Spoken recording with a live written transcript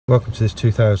Welcome to this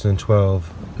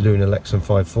 2012 Lunar Lexon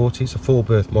 540. It's a full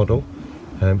berth model.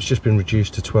 It's just been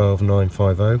reduced to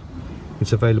 12950.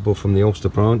 It's available from the Ulster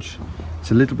branch.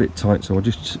 It's a little bit tight, so I'll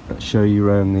just show you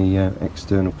around the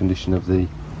external condition of the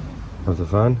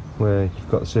van, where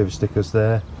you've got the service stickers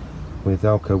there with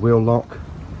Alco wheel lock.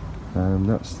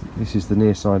 This is the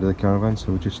near side of the caravan, so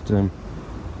we'll just show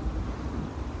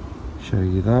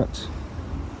you that,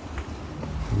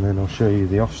 and then I'll show you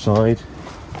the off side.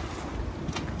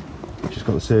 Just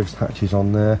got the service hatches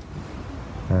on there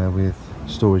with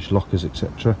storage lockers,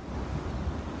 etc.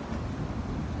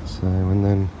 So, and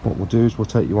then what we'll do is we'll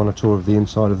take you on a tour of the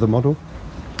inside of the model.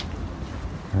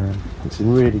 It's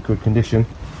in really good condition.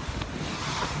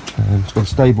 It's got a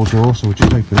stable door, so we'll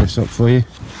just open this up for you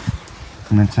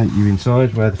and then take you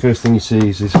inside, where the first thing you see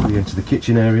is this. We enter the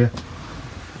kitchen area,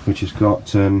 which has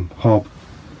got hob,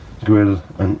 grill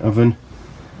and oven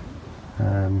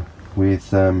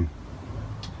with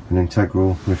an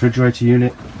integral refrigerator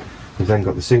unit. We've then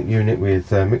got the sink unit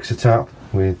with mixer tap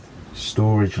with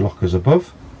storage lockers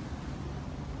above.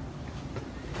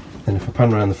 Then if I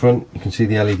pan around the front, you can see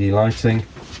the LED lighting,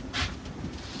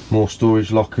 more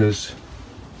storage lockers,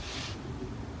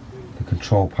 the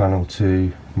control panel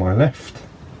to my left.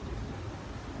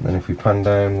 And then if we pan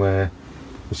down, where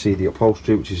we see the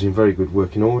upholstery, which is in very good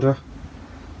working order,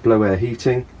 blow air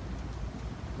heating,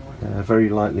 very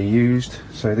lightly used,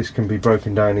 so this can be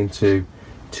broken down into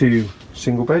 2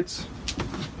 single beds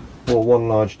or 1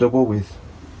 large double with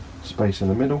space in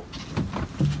the middle.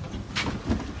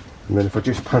 And then if I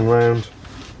just pan round,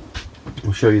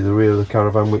 I'll show you the rear of the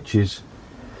caravan, which is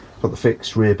got the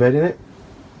fixed rear bed in it,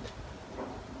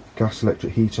 gas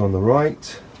electric heater on the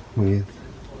right with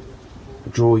a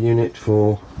drawer unit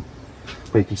for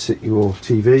where you can sit your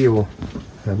TV or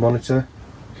monitor,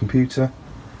 computer.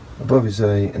 Above is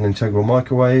an integral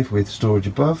microwave with storage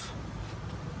above.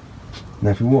 Now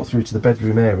if we walk through to the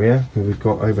bedroom area, we've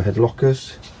got overhead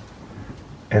lockers,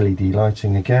 LED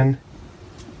lighting again,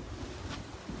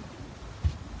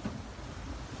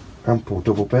 ample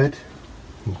double bed.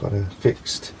 We've got a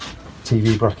fixed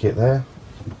TV bracket there.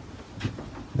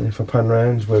 Then if I pan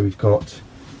round, where we've got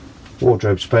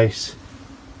wardrobe space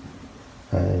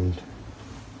and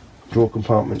drawer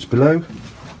compartments below.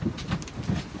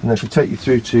 And if we take you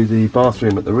through to the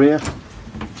bathroom at the rear,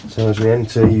 so as we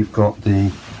enter, you've got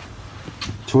the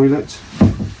toilet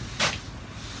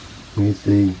with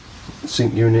the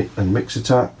sink unit and mixer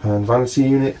tap and vanity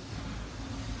unit,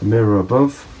 a mirror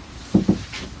above.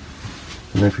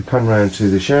 And if we pan round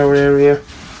to the shower area,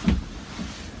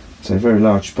 it's a very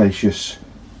large spacious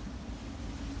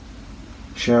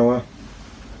shower,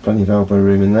 plenty of elbow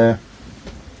room in there,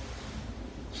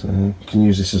 so you can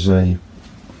use this as a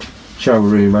shower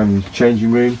room and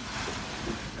changing room.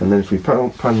 And then if we pan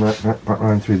back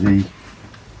round through the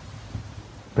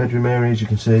bedroom area, as you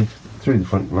can see, through the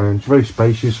front lounge, very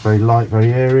spacious, very light,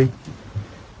 very airy.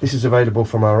 This is available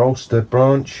from our Ulster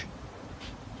branch.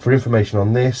 For information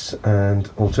on this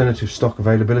and alternative stock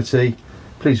availability,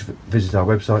 please visit our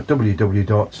website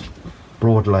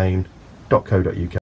www.broadlane.co.uk.